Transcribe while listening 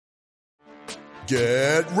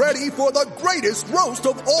Get ready for the greatest roast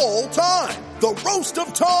of all time, the Roast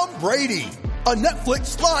of Tom Brady, a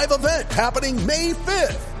Netflix live event happening May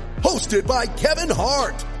 5th. Hosted by Kevin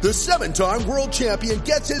Hart, the 7-time world champion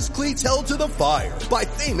gets his cleats held to the fire by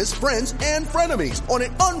famous friends and frenemies on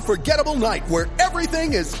an unforgettable night where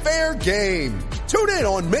everything is fair game. Tune in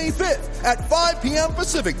on May 5th at 5 p.m.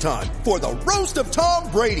 Pacific time for the Roast of Tom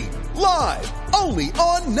Brady, live only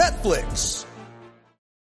on Netflix.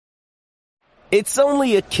 It's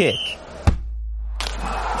only a kick,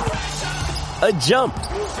 a jump,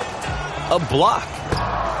 a block.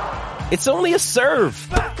 It's only a serve.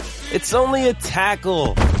 It's only a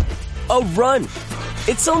tackle, a run.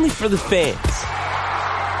 It's only for the fans.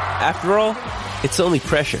 After all, it's only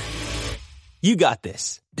pressure. You got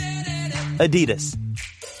this. Adidas.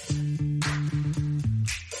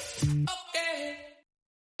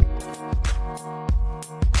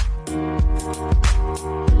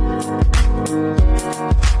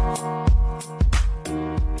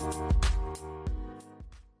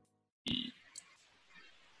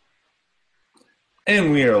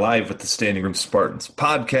 And we are live with the Standing Room Spartans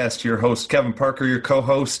podcast. Your host, Kevin Parker, your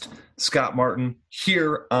co-host, Scott Martin,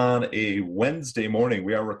 here on a Wednesday morning.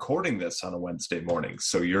 We are recording this on a Wednesday morning,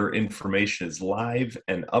 so your information is live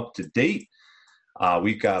and up to date.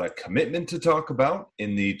 We've got a commitment to talk about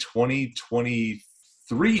in the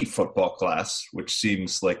 2023 football class, which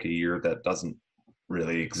seems like a year that doesn't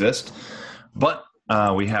really exist. But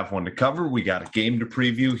we have one to cover. We got a game to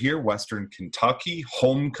preview here. Western Kentucky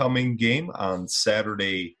homecoming game on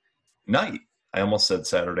Saturday night. I almost said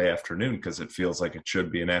Saturday afternoon because it feels like it should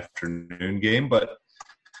be an afternoon game, but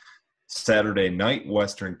Saturday night,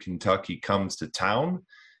 Western Kentucky comes to town.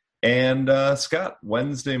 And Scott,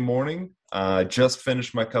 Wednesday morning, just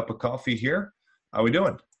finished my cup of coffee here. How we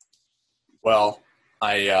doing? Well,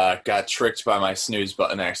 I got tricked by my snooze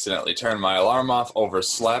button, accidentally turned my alarm off,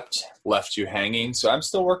 overslept, left you hanging. So I'm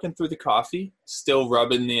still working through the coffee, still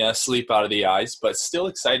rubbing the sleep out of the eyes, but still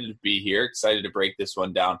excited to be here, excited to break this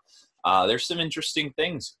one down. There's some interesting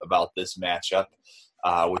things about this matchup,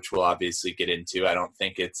 which we'll obviously get into. I don't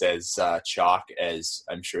think it's as chalk as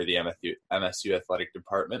I'm sure the MSU athletic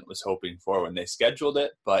department was hoping for when they scheduled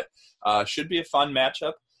it, but should be a fun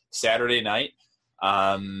matchup Saturday night.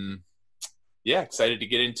 Yeah, excited to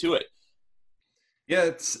get into it. Yeah,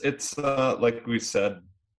 it's like we said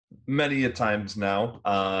many a times now.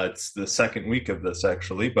 It's the second week of this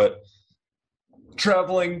actually, but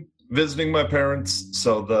traveling, visiting my parents.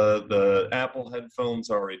 So the Apple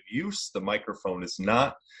headphones are in use. The microphone is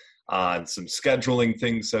not. And some scheduling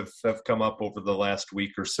things have come up over the last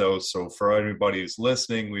week or so. So for anybody who's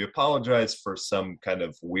listening, we apologize for some kind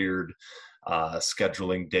of weird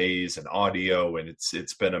scheduling days and audio, and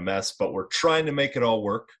it's been a mess, but we're trying to make it all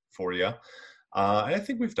work for you. And I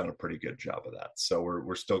think we've done a pretty good job of that. So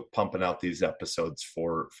we're still pumping out these episodes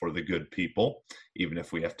for the good people, even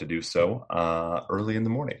if we have to do so early in the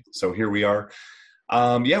morning. So here we are.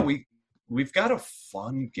 We've got a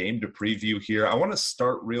fun game to preview here. I want to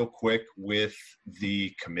start real quick with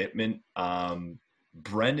the commitment.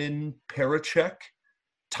 Brennan Parachek,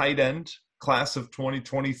 tight end, class of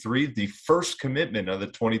 2023, the first commitment of the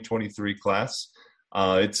 2023 class.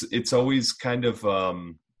 It's always kind of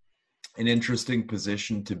an interesting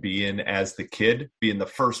position to be in as the kid, being the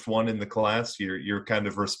first one in the class. You're kind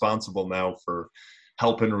of responsible now for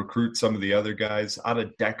helping recruit some of the other guys. Out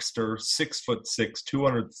of Dexter, 6'6",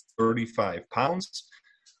 235 pounds.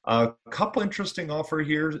 A couple interesting offer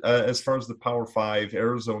here as far as the Power 5,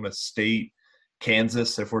 Arizona State,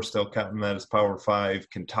 Kansas, if we're still counting that as Power 5,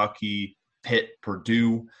 Kentucky, Pitt,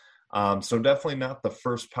 Purdue. So definitely not the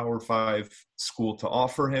first Power 5 school to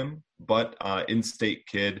offer him, but in-state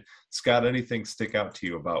kid. Scott, anything stick out to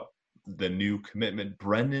you about the new commitment,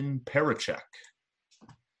 Brennan Parachek?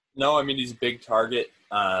 No, I mean, he's a big target,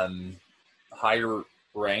 higher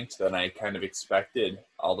ranked than I kind of expected,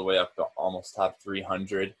 all the way up to almost top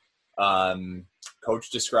 300. Coach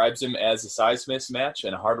describes him as a size mismatch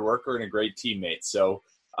and a hard worker and a great teammate. So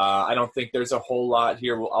I don't think there's a whole lot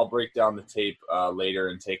here. I'll break down the tape later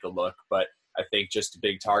and take a look, but I think just a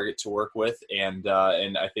big target to work with. And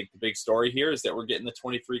I think the big story here is that we're getting the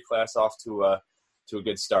 23 class off to a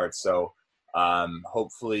good start. So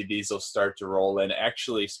hopefully these will start to roll in.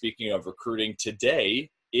 Actually, speaking of recruiting, today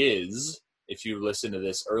is, if you listen to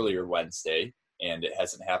this earlier Wednesday, and it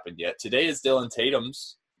hasn't happened yet, today is Dylan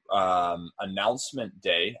Tatum's announcement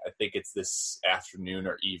day. I think it's this afternoon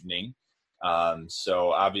or evening.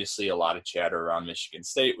 So obviously a lot of chatter around Michigan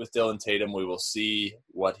State with Dylan Tatum. We will see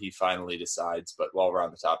what he finally decides. But while we're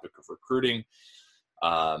on the topic of recruiting,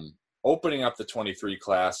 opening up the 23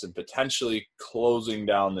 class and potentially closing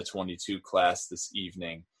down the 22 class this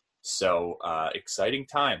evening. So exciting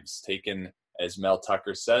times, taking, as Mel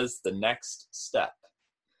Tucker says, the next step.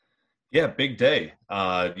 Yeah, big day.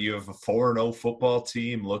 You have a 4-0 football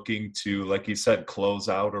team looking to, like you said, close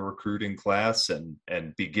out a recruiting class and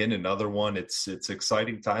begin another one. It's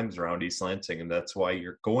exciting times around East Lansing, and that's why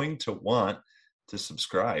you're going to want to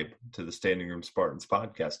subscribe to the Standing Room Spartans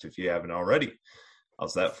podcast if you haven't already.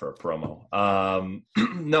 How's that for a promo?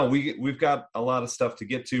 No, we've got a lot of stuff to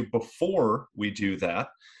get to. Before we do that,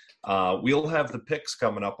 we'll have the picks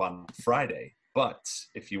coming up on Friday. But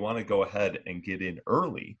if you want to go ahead and get in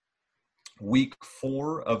early, Week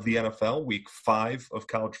 4 of the NFL, Week 5 of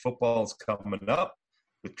college football is coming up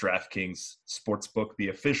with DraftKings Sportsbook, the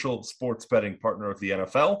official sports betting partner of the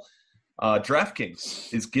NFL.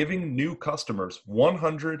 DraftKings is giving new customers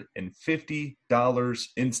 $150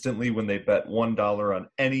 instantly when they bet $1 on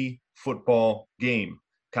any football game,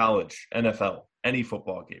 college, NFL, any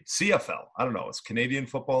football game, CFL. I don't know. Is Canadian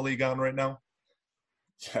Football League on right now?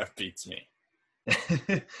 That beats me.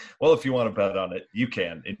 Well, if you want to bet on it, you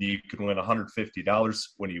can. And you can win $150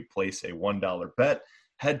 when you place a $1 bet.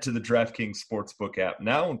 Head to the DraftKings Sportsbook app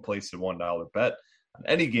now and place a $1 bet on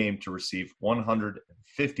any game to receive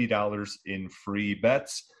 $150 in free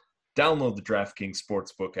bets. Download the DraftKings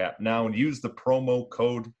Sportsbook app now and use the promo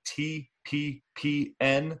code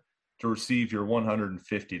TPPN to receive your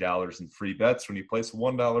 $150 in free bets when you place a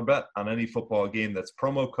 $1 bet on any football game. That's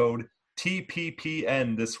promo code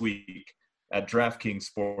TPPN this week at DraftKings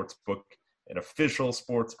Sportsbook, an official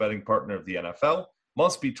sports betting partner of the NFL.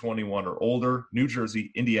 Must be 21 or older. New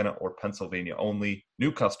Jersey, Indiana, or Pennsylvania only.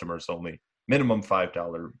 New customers only. Minimum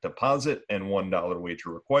 $5 deposit and $1 wager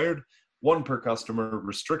required. One per customer.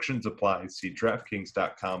 Restrictions apply. See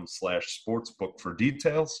DraftKings.com/sportsbook for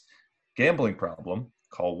details. Gambling problem?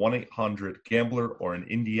 Call 1-800-GAMBLER or in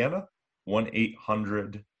Indiana,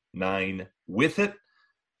 1-800-9-WITH-IT.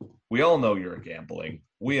 We all know you're gambling.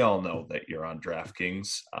 We all know that you're on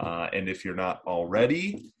DraftKings. And if you're not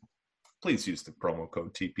already, please use the promo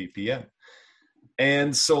code TPPN.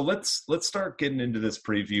 And so let's start getting into this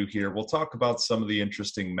preview here. We'll talk about some of the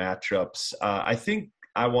interesting matchups. I think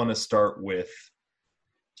I want to start with,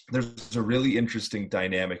 there's a really interesting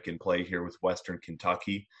dynamic in play here with Western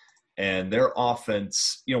Kentucky. And their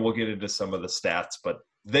offense, we'll get into some of the stats, but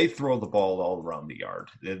they throw the ball all around the yard.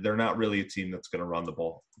 They're not really a team that's going to run the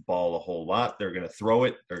ball a whole lot. They're going to throw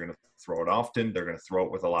it. They're going to throw it often. They're going to throw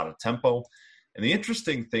it with a lot of tempo. And the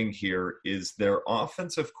interesting thing here is their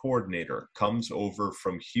offensive coordinator comes over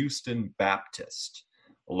from Houston Baptist,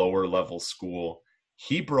 a lower level school.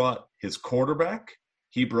 He brought his quarterback.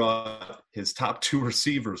 He brought his top 2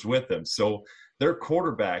 receivers with him. So their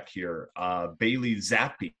quarterback here, Bailey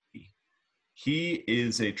Zappi, he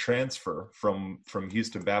is a transfer from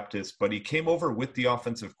Houston Baptist, but he came over with the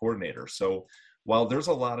offensive coordinator. So while there's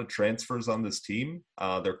a lot of transfers on this team,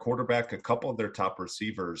 their quarterback, a couple of their top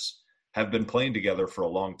receivers have been playing together for a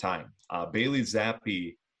long time. Bailey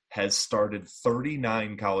Zappi has started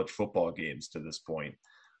 39 college football games to this point,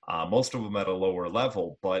 most of them at a lower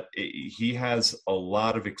level, but he has a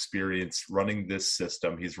lot of experience running this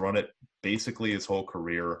system. He's run it basically his whole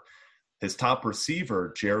career. His top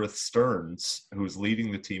receiver, Jareth Stearns, who's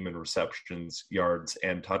leading the team in receptions, yards,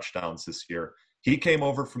 and touchdowns this year, he came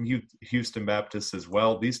over from Houston Baptist as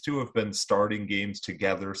well. These two have been starting games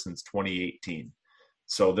together since 2018.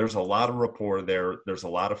 So there's a lot of rapport there. There's a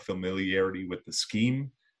lot of familiarity with the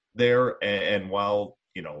scheme there. And while,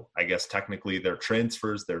 I guess technically they're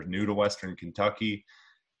transfers, they're new to Western Kentucky,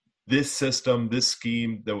 this system, this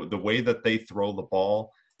scheme, the way that they throw the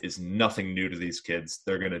ball is nothing new to these kids.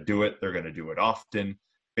 They're going to do it. They're going to do it often.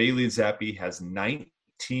 Bailey Zappi has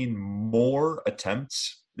 19 more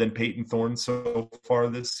attempts than Peyton Thorne so far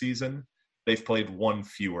this season. They've played 1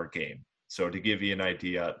 fewer game. So to give you an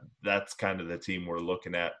idea, that's kind of the team we're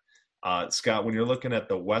looking at. Scott, when you're looking at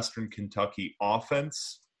the Western Kentucky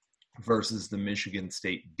offense versus the Michigan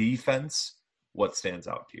State defense, what stands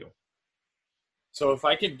out to you? So if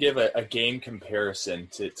I could give a game comparison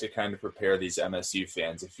to kind of prepare these MSU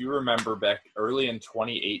fans, if you remember back early in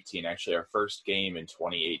 2018, actually our first game in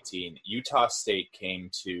 2018, Utah State came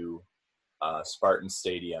to Spartan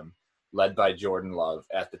Stadium, led by Jordan Love,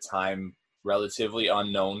 at the time relatively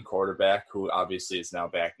unknown quarterback who obviously is now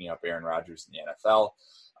backing up Aaron Rodgers in the NFL.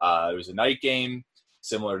 It was a night game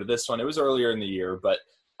similar to this one. It was earlier in the year, but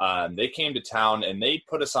they came to town and they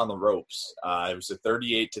put us on the ropes. It was a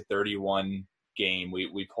 38-31 game.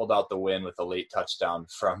 We pulled out the win with a late touchdown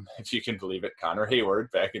from, if you can believe it, Connor Hayward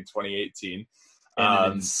back in 2018. And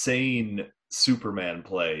an insane Superman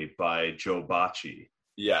play by Joe Bacci.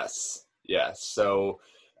 Yes. So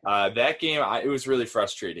that game, it was really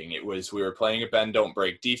frustrating. We were playing a bend, don't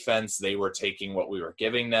break defense. They were taking what we were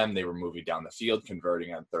giving them. They were moving down the field,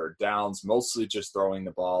 converting on third downs, mostly just throwing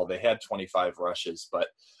the ball. They had 25 rushes, but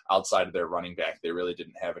outside of their running back, they really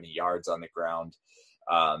didn't have any yards on the ground.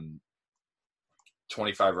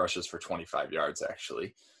 25 rushes for 25 yards,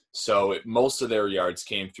 actually. So most of their yards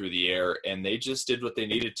came through the air, and they just did what they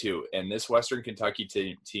needed to. And this Western Kentucky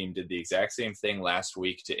team did the exact same thing last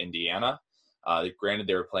week to Indiana. Granted,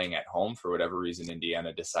 they were playing at home. For whatever reason,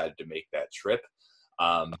 Indiana decided to make that trip.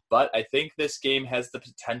 But I think this game has the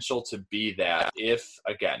potential to be that if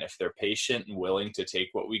they're patient and willing to take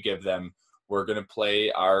what we give them. We're going to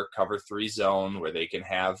play our cover 3 zone where they can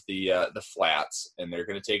have the flats, and they're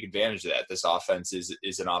going to take advantage of that. This offense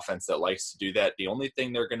is an offense that likes to do that. The only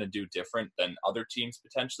thing they're going to do different than other teams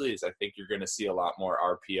potentially is I think you're going to see a lot more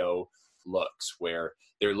RPO looks where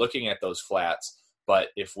they're looking at those flats. But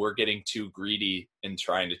if we're getting too greedy in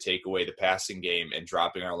trying to take away the passing game and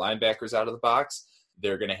dropping our linebackers out of the box,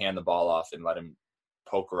 they're going to hand the ball off and let them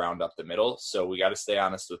poke around up the middle. So we got to stay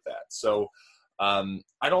honest with that. So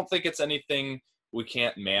I don't think it's anything we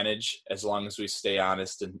can't manage as long as we stay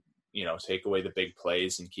honest and, take away the big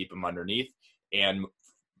plays and keep them underneath. And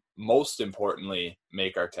most importantly,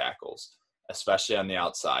 make our tackles, especially on the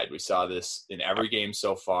outside. We saw this in every game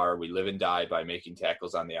so far. We live and die by making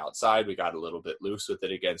tackles on the outside. We got a little bit loose with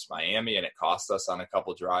it against Miami, and it cost us on a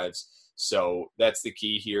couple drives. So that's the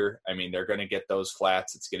key here. I mean, they're going to get those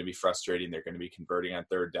flats. It's going to be frustrating. They're going to be converting on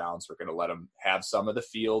third downs. We're going to let them have some of the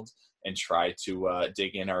field and try to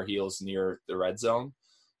dig in our heels near the red zone.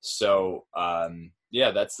 So,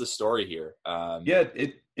 that's the story here.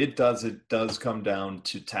 It does come down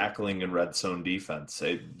to tackling and red zone defense.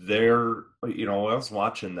 I was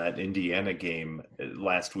watching that Indiana game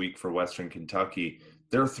last week for Western Kentucky.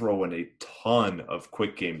 They're throwing a ton of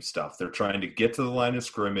quick game stuff. They're trying to get to the line of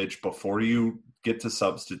scrimmage before you get to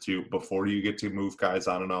substitute, before you get to move guys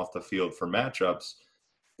on and off the field for matchups.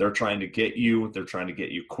 They're trying to get you. They're trying to get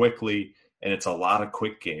you quickly, and it's a lot of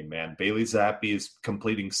quick game, man. Bailey Zappi is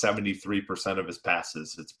completing 73% of his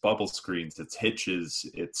passes. It's bubble screens. It's hitches.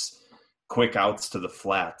 It's quick outs to the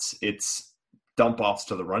flats. It's dump offs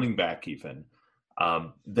to the running back even.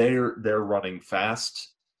 They're running fast,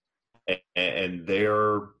 and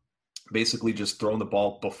they're basically just throwing the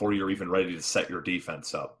ball before you're even ready to set your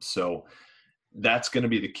defense up. So that's going to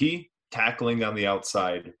be the key. Tackling on the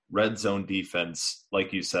outside, red zone defense,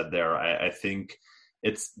 like you said there. I think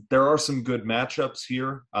there are some good matchups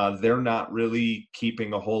here. They're not really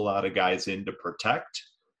keeping a whole lot of guys in to protect.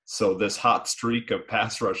 So this hot streak of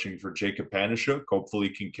pass rushing for Jacob Panasiuk hopefully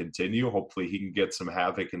can continue. Hopefully he can get some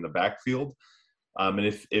havoc in the backfield.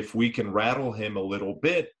 And if we can rattle him a little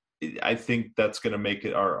bit, I think that's going to make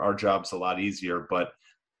our jobs a lot easier. But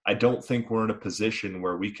I don't think we're in a position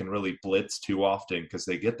where we can really blitz too often because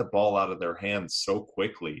they get the ball out of their hands so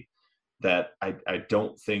quickly that I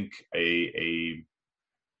don't think a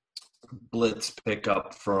blitz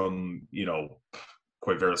pickup from,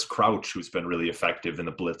 Quavaris Crouch, who's been really effective in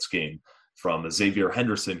the blitz game, from Xavier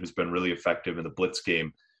Henderson, who's been really effective in the blitz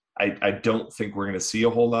game. I don't think we're going to see a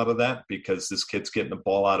whole lot of that because this kid's getting the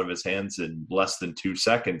ball out of his hands in less than 2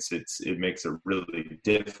 seconds. It makes it really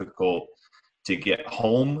difficult to get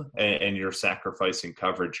home, and you're sacrificing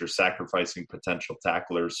coverage, you're sacrificing potential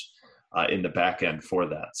tacklers in the back end for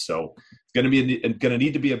that. So it's going to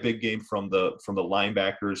need to be a big game from the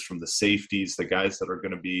linebackers, from the safeties, the guys that are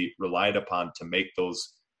going to be relied upon to make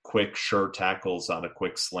those quick, sure tackles on a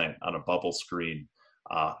quick slant, on a bubble screen.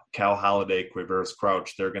 Cal Holiday, Quavaris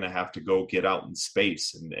Crouch, they're going to have to go get out in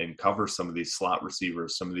space and cover some of these slot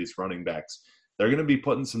receivers, some of these running backs. They're going to be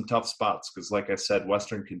put in some tough spots because, like I said,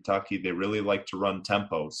 Western Kentucky, they really like to run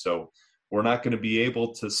tempo. So we're not going to be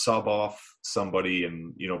able to sub off somebody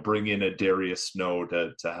and, bring in a Darius Snow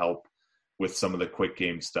to help with some of the quick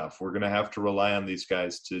game stuff. We're going to have to rely on these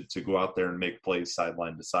guys to go out there and make plays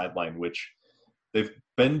sideline to sideline, which they've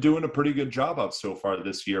been doing a pretty good job of so far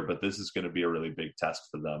this year, but this is going to be a really big test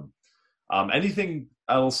for them. Anything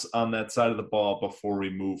else on that side of the ball before we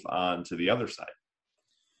move on to the other side?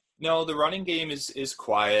 No, the running game is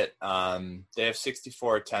quiet. They have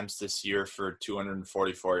 64 attempts this year for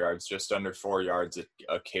 244 yards, just under 4 yards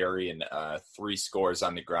a carry, and 3 scores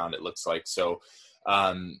on the ground, it looks like. So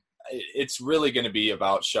it's really going to be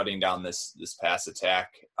about shutting down this pass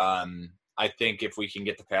attack. I think if we can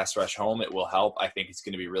get the pass rush home, it will help. I think it's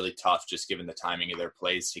going to be really tough just given the timing of their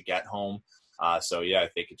plays to get home. I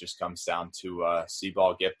think it just comes down to see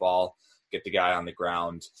ball, get the guy on the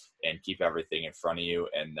ground, and keep everything in front of you.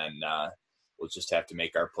 And then we'll just have to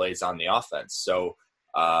make our plays on the offense. So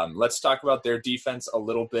Let's talk about their defense a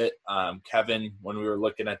little bit. Kevin, when we were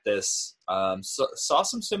looking at this, saw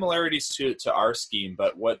some similarities to our scheme,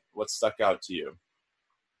 but what stuck out to you?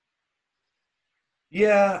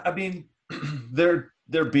 Yeah, I mean, they're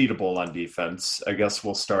beatable on defense. I guess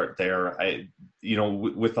we'll start there.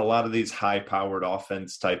 With a lot of these high-powered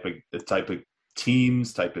offense type of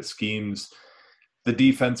teams, type of schemes, the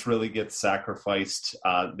defense really gets sacrificed.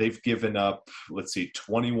 They've given up,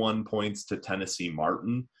 21 points to Tennessee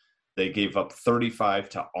Martin. They gave up 35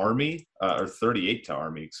 to Army, or 38 to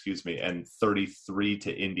Army, excuse me, and 33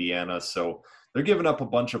 to Indiana. So they're giving up a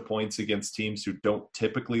bunch of points against teams who don't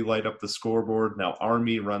typically light up the scoreboard. Now,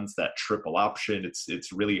 Army runs that triple option.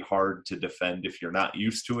 It's really hard to defend if you're not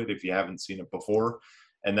used to it, if you haven't seen it before.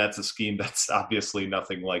 And that's a scheme that's obviously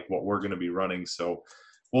nothing like what we're going to be running. So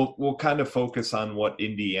we'll kind of focus on what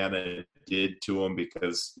Indiana did to them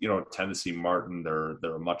because, Tennessee Martin,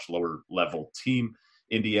 they're a much lower level team.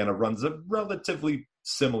 Indiana runs a relatively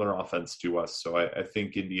similar offense to us. So I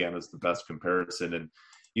think Indiana's the best comparison. And,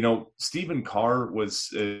 Stephen Carr was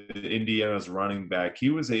Indiana's running back. He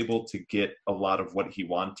was able to get a lot of what he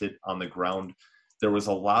wanted on the ground. There was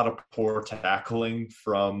a lot of poor tackling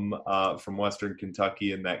from Western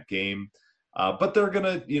Kentucky in that game. But they're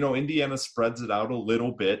going to, Indiana spreads it out a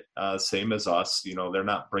little bit, same as us. They're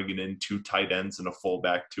not bringing in two tight ends and a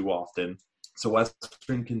fullback too often. So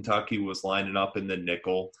Western Kentucky was lining up in the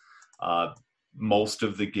nickel most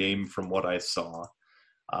of the game from what I saw.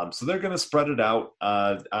 So they're going to spread it out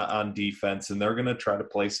on defense, and they're going to try to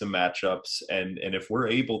play some matchups. And if we're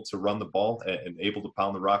able to run the ball and able to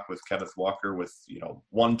pound the rock with Kenneth Walker with,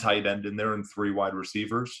 one tight end in there and three wide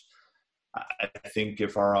receivers, I think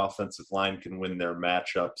if our offensive line can win their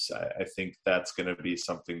matchups, I think that's going to be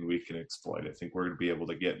something we can exploit. I think we're going to be able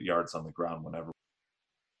to get yards on the ground whenever.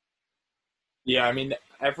 Yeah, I mean,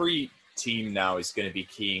 every team now is going to be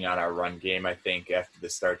keying on our run game, I think, after the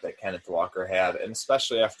start that Kenneth Walker had, and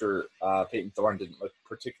especially after Peyton Thorne didn't look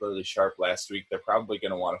particularly sharp last week. They're probably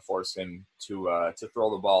going to want to force him to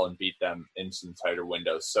throw the ball and beat them into some tighter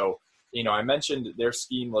windows. So, I mentioned their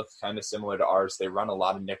scheme looks kind of similar to ours. They run a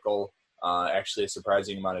lot of nickel. Actually a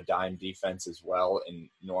surprising amount of dime defense as well in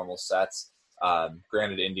normal sets.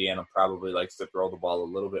 Granted, Indiana probably likes to throw the ball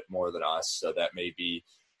a little bit more than us, so that may be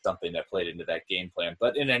something that played into that game plan.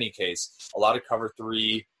 But in any case, a lot of cover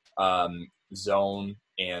three, zone,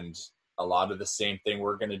 and a lot of the same thing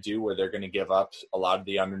we're going to do where they're going to give up a lot of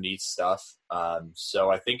the underneath stuff.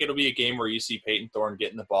 So I think it'll be a game where you see Peyton Thorne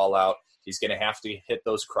getting the ball out. He's going to have to hit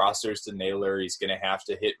those crossers to Naylor. He's going to have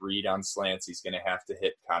to hit Reed on slants. He's going to have to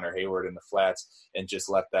hit Connor Hayward in the flats and just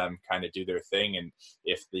let them kind of do their thing. And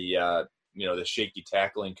if the shaky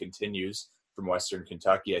tackling continues from Western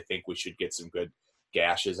Kentucky, I think we should get some good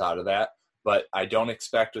gashes out of that. But I don't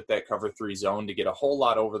expect with that cover three zone to get a whole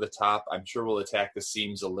lot over the top. I'm sure we'll attack the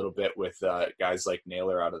seams a little bit with guys like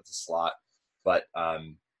Naylor out of the slot. But,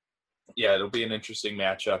 it'll be an interesting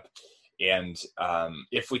matchup. And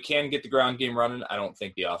if we can get the ground game running, I don't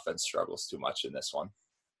think the offense struggles too much in this one.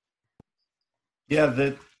 Yeah,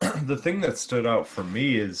 the thing that stood out for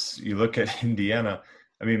me is you look at Indiana.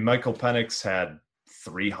 I mean, Michael Penix had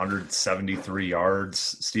 373 yards,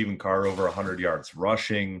 Stephen Carr over 100 yards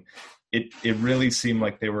rushing. It really seemed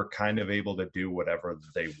like they were kind of able to do whatever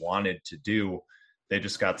they wanted to do. They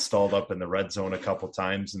just got stalled up in the red zone a couple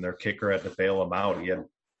times, and their kicker had to bail them out. He had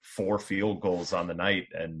 4 field goals on the night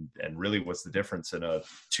and really was the difference in a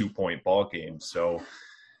 2-point ball game. So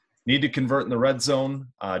need to convert in the red zone.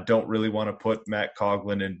 Don't really want to put Matt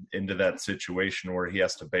Coughlin into that situation where he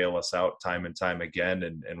has to bail us out time and time again.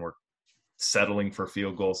 And we're settling for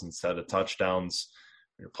field goals instead of touchdowns.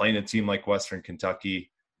 You're playing a team like Western Kentucky,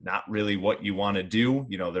 not really what you want to do.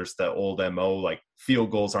 There's the old MO, like field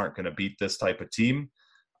goals aren't going to beat this type of team.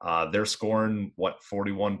 They're scoring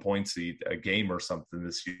 41 points a game or something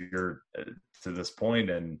this year to this point,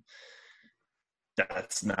 and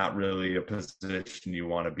that's not really a position you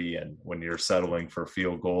want to be in when you're settling for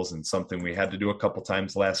field goals, and something we had to do a couple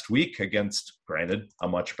times last week against, granted, a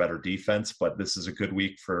much better defense, but this is a good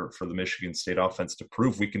week for the Michigan State offense to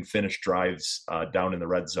prove we can finish drives down in the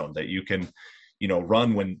red zone, that you can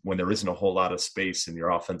run when there isn't a whole lot of space and your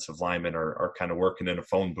offensive linemen are kind of working in a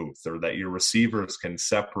phone booth, or that your receivers can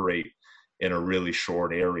separate in a really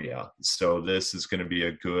short area. So this is going to be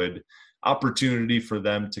a good opportunity for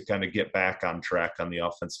them to kind of get back on track on the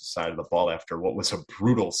offensive side of the ball after what was a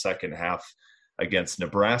brutal second half against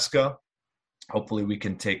Nebraska. Hopefully we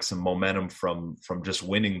can take some momentum from just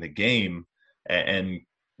winning the game and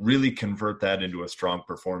really convert that into a strong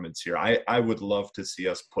performance here. I would love to see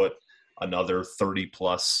us put another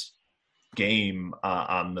 30-plus game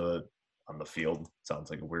on the on the field. Sounds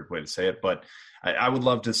like a weird way to say it, but I would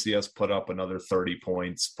love to see us put up another 30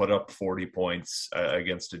 points, put up 40 points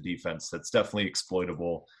against a defense that's definitely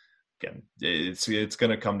exploitable. Again, it's going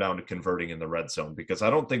to come down to converting in the red zone, because I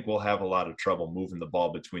don't think we'll have a lot of trouble moving the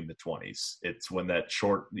ball between the 20s. It's when that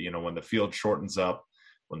when the field shortens up,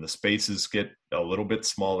 when the spaces get a little bit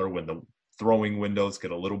smaller, when the throwing windows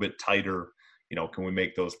get a little bit tighter, can we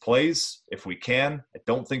make those plays? If we can, I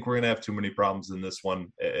don't think we're going to have too many problems in this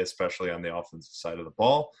one, especially on the offensive side of the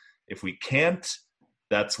ball. If we can't,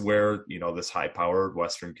 that's where, this high-powered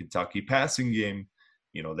Western Kentucky passing game,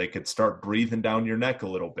 they could start breathing down your neck a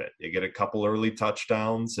little bit. You get a couple early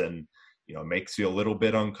touchdowns and, it makes you a little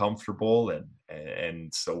bit uncomfortable.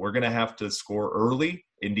 And so we're going to have to score early.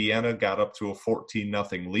 Indiana got up to a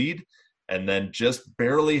 14-0 lead and then just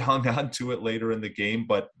barely hung on to it later in the game.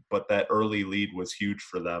 But that early lead was huge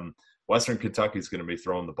for them. Western Kentucky is going to be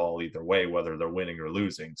throwing the ball either way, whether they're winning or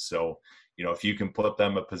losing. So, if you can put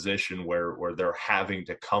them in a position where they're having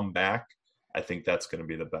to come back, I think that's going to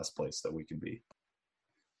be the best place that we can be.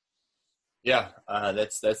 Yeah,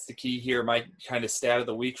 that's the key here. My kind of stat of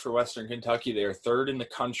the week for Western Kentucky, they are third in the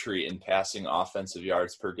country in passing offensive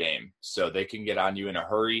yards per game. So they can get on you in a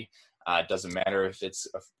hurry. It doesn't matter if it's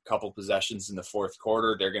a couple possessions in the fourth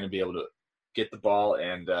quarter. They're going to be able to get the ball,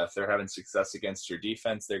 and if they're having success against your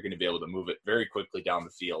defense, they're going to be able to move it very quickly down the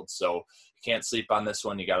field. So you can't sleep on this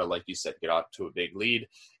one. You got to, like you said, get off to a big lead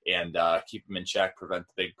and keep them in check, prevent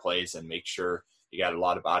the big plays, and make sure you got a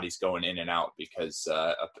lot of bodies going in and out, because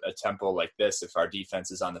a tempo like this, if our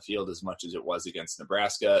defense is on the field as much as it was against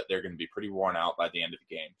Nebraska, they're going to be pretty worn out by the end of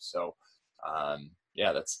the game. So,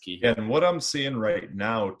 that's key. And what I'm seeing right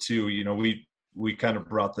now, too, we kind of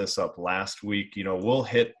brought this up last week. We'll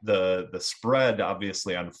hit the spread,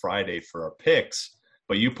 obviously, on Friday for our picks,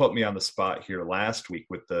 but you put me on the spot here last week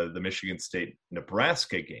with the Michigan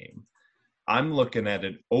State-Nebraska game. I'm looking at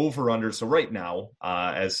an over-under. So right now,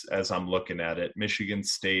 as I'm looking at it, Michigan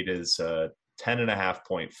State is a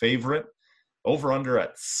 10.5-point favorite. Over-under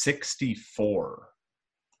at 64.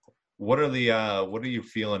 What are you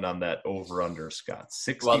feeling on that over-under, Scott?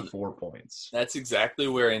 64 points. That's exactly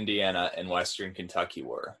where Indiana and Western Kentucky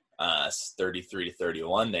were.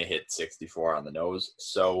 33-31. They hit 64 on the nose.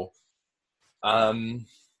 So, I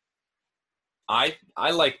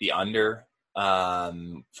like the under.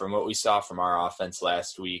 From what we saw from our offense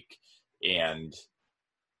last week, and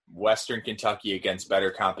Western Kentucky against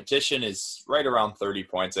better competition is right around 30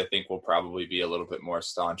 points. I think we'll probably be a little bit more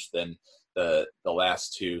staunch than the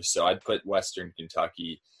last two. So I'd put Western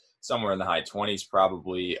Kentucky somewhere in the high 20s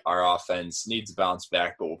probably. Our offense needs a bounce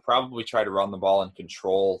back, but we'll probably try to run the ball and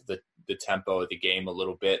control the tempo of the game a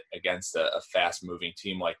little bit against a fast-moving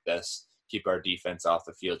team like this. Keep our defense off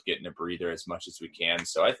the field, getting a breather as much as we can.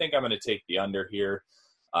 So I think I'm going to take the under here.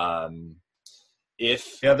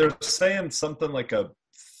 They're saying something like a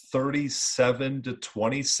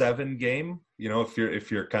 37-27 game.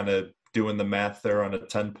 If you're kind of doing the math there on a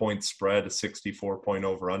 10-point spread, a 64-point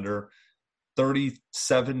over/under,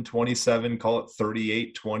 37-27, call it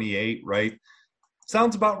 38-28, right?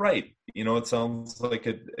 Sounds about right. It sounds like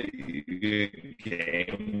a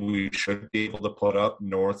game we should be able to put up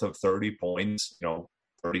north of 30 points,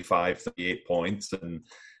 35, 38 points. And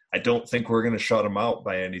I don't think we're going to shut them out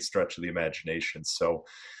by any stretch of the imagination. So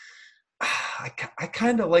I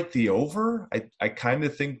kind of like the over. I kind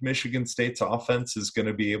of think Michigan State's offense is going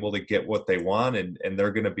to be able to get what they want, and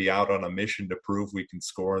they're going to be out on a mission to prove we can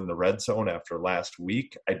score in the red zone after last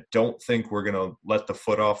week. I don't think we're going to let the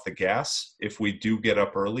foot off the gas if we do get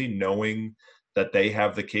up early, knowing that they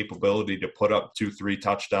have the capability to put up 2-3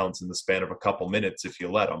 touchdowns in the span of a couple minutes if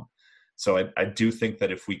you let them. So I do think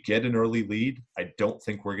that if we get an early lead, I don't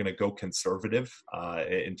think we're going to go conservative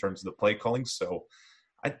in terms of the play calling. So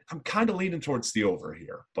I'm kind of leaning towards the over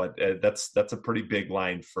here, but that's a pretty big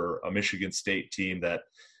line for a Michigan State team that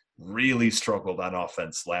really struggled on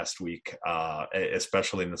offense last week,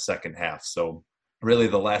 especially in the second half. So really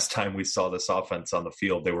the last time we saw this offense on the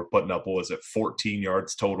field, they were putting up, 14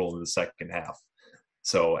 yards total in the second half.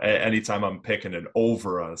 So anytime I'm picking an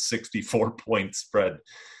over on a 64-point spread,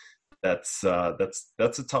 that's a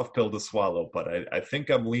tough pill to swallow, but I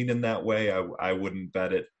think I'm leaning that way. I wouldn't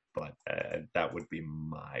bet it, but that would be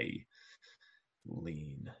my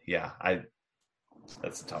lean. Yeah,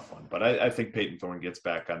 that's a tough one. But I think Peyton Thorne gets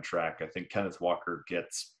back on track. I think Kenneth Walker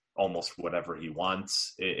gets almost whatever he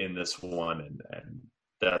wants in this one, and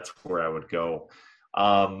that's where I would go.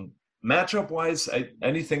 Matchup-wise,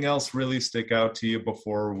 anything else really stick out to you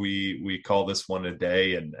before we call this one a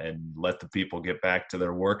day and let the people get back to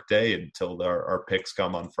their work day until our picks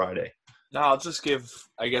come on Friday? No, I'll just give,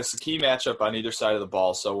 I guess, the key matchup on either side of the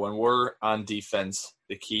ball. So when we're on defense,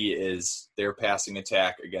 the key is their passing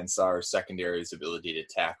attack against our secondary's ability to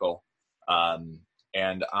tackle.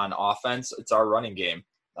 And on offense, it's our running game.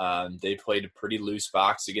 They played a pretty loose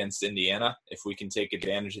box against Indiana. If we can take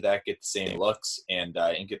advantage of that, get the same looks, and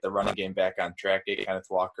get the running game back on track, get Kenneth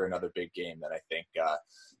Walker another big game, then I think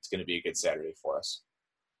it's going to be a good Saturday for us.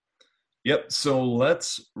 Yep, so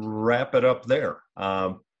let's wrap it up there.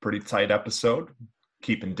 Pretty tight episode,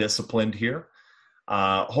 keeping disciplined here.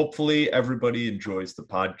 Hopefully everybody enjoys the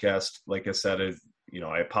podcast. Like I said,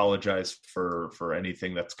 I apologize for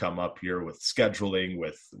anything that's come up here with scheduling,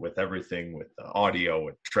 with everything, with the audio,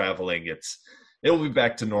 with traveling. It'll be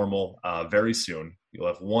back to normal very soon. You'll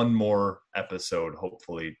have one more episode,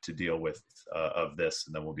 hopefully, to deal with of this,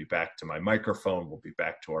 and then we'll be back to my microphone. We'll be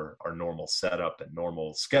back to our normal setup and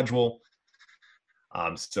normal schedule.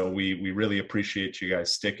 So we really appreciate you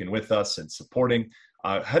guys sticking with us and supporting.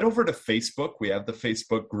 Head over to Facebook. We have the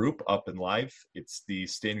Facebook group up and live. It's the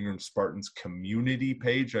Standing Room Spartans community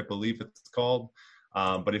page, I believe it's called.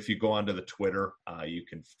 But if you go onto the Twitter, you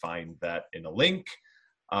can find that in a link.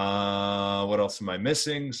 What else am I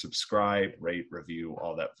missing? Subscribe, rate, review,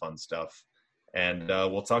 all that fun stuff. And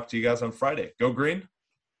we'll talk to you guys on Friday. Go Green.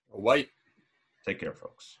 White. Take care,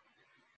 folks.